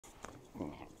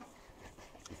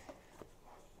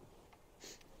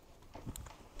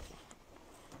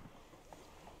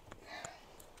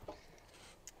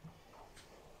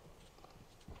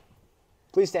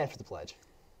Please stand for the pledge.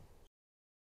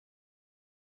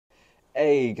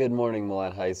 Hey, good morning,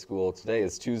 Millette High School. Today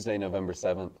is Tuesday, November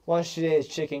 7th. Lunch today is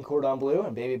chicken cordon bleu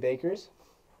and baby bakers.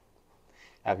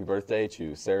 Happy birthday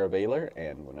to Sarah Baylor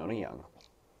and Winona Young.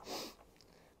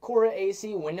 Cora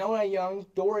AC, Winona Young,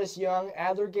 Doris Young,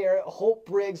 Adler Garrett, Holt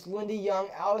Briggs, Lindy Young,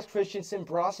 Alex Christensen,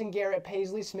 Bronson Garrett,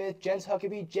 Paisley Smith, Jens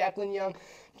Huckabee, Jacqueline Young,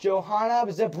 Johanna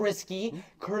Zabriskie,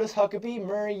 Curtis Huckabee,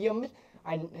 Miriam,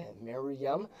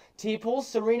 T-Pools,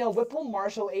 Serena Whipple,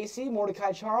 Marshall AC,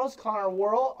 Mordecai Charles, Connor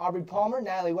Worrell, Aubrey Palmer,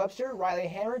 Natalie Webster, Riley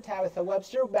Hammer, Tabitha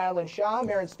Webster, Madeline Shaw,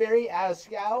 Marin Sperry,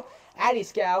 Addie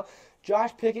Scow,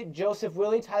 Josh Pickett, Joseph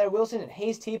Willie, Tyler Wilson, and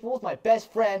Hayes T-Pools, my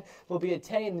best friend, will be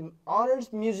attending the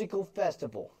Honors Musical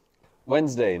Festival.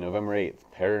 Wednesday, November 8th,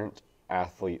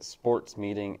 Parent-Athlete Sports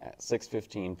Meeting at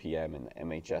 6:15 p.m. in the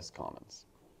MHS Commons.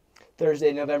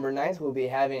 Thursday, November 9th, we'll be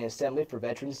having an assembly for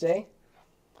Veterans Day,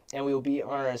 and we will be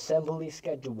on our assembly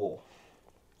schedule.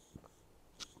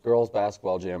 Girls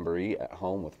Basketball Jamboree at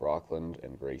home with Rockland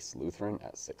and Grace Lutheran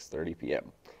at 6:30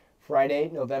 p.m. Friday,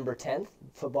 November 10th,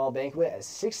 football banquet at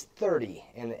 6:30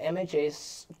 in the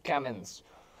MHS Commons.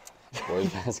 Boys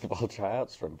Basketball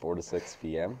Tryouts from 4 to 6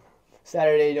 p.m.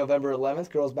 Saturday, November 11th,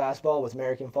 girls basketball with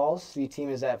American Falls. C team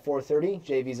is at 4:30,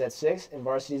 JV's at 6, and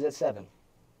varsity's at 7.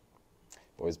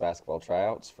 Boys Basketball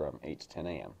Tryouts from 8 to 10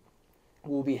 a.m.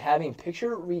 We'll be having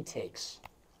picture retakes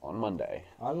on Monday.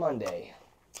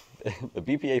 The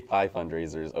BPA Pie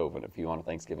fundraiser is open. If you want a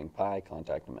Thanksgiving pie,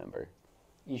 contact a member.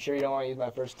 You sure you don't want to use my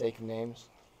first take of names?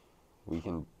 We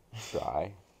can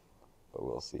try, but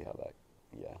we'll see how that,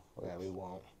 Yeah, we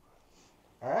won't.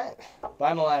 All right.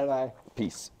 Bye, Millette. Bye.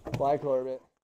 Peace. Bye, Corbett.